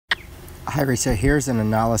Hi, Risa. Here's an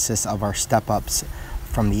analysis of our step-ups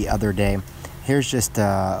from the other day. Here's just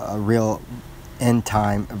a real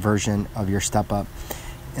end-time version of your step-up.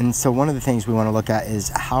 And so one of the things we want to look at is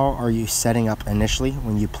how are you setting up initially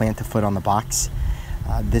when you plant the foot on the box.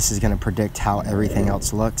 This is going to predict how everything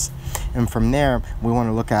else looks. And from there, we want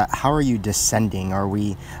to look at how are you descending? Are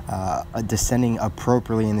we descending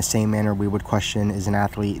appropriately in the same manner we would question is an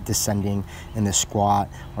athlete descending in the squat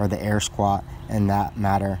or the air squat in that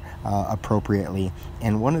matter appropriately?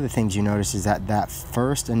 And one of the things you notice is that that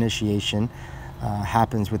first initiation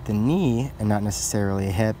happens with the knee and not necessarily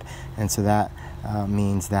a hip. And so that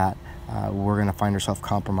means that we're going to find ourselves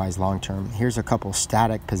compromised long term. Here's a couple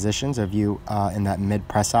static positions of you in that mid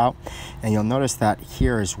press out, and you'll notice that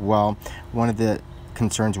here as well. One of the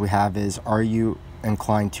concerns we have is, are you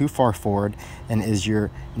inclined too far forward, and is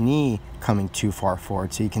your knee coming too far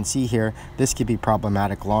forward? So you can see here this could be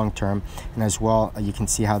problematic long term, and as well you can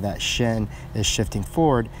see how that shin is shifting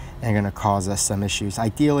forward and going to cause us some issues.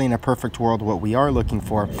 Ideally, in a perfect world, what we are looking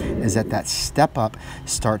for is that that step up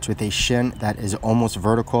starts with a shin that is almost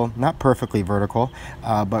vertical, not perfectly vertical,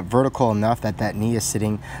 but vertical enough that that knee is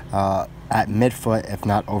sitting at midfoot, if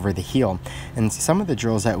not over the heel. And some of the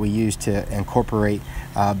drills that we use to incorporate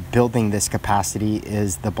building this capacity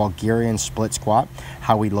is the Bulgarian split squat.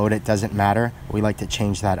 How we load it doesn't matter. We like to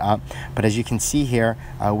change that up. But as you can see here,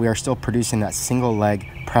 we are still producing that single leg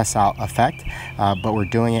press out effect, but we're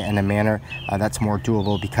doing it in a manner that's more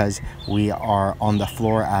doable because we are on the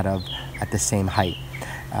floor at the same height.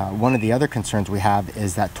 One of the other concerns we have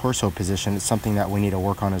is that torso position. It's something that we need to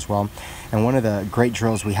work on as well. And one of the great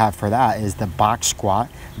drills we have for that is the box squat.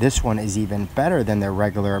 This one is even better than the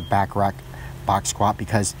regular back rack box squat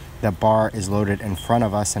because the bar is loaded in front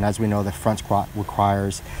of us. And as we know, the front squat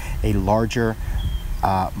requires a larger,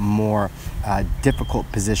 more difficult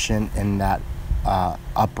position in that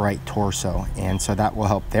upright torso. And so that will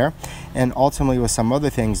help there. And ultimately with some other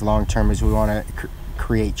things long term is we want to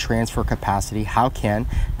create transfer capacity. How can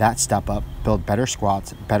that step up build better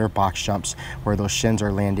squats, better box jumps where those shins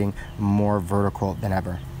are landing more vertical than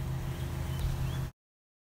ever?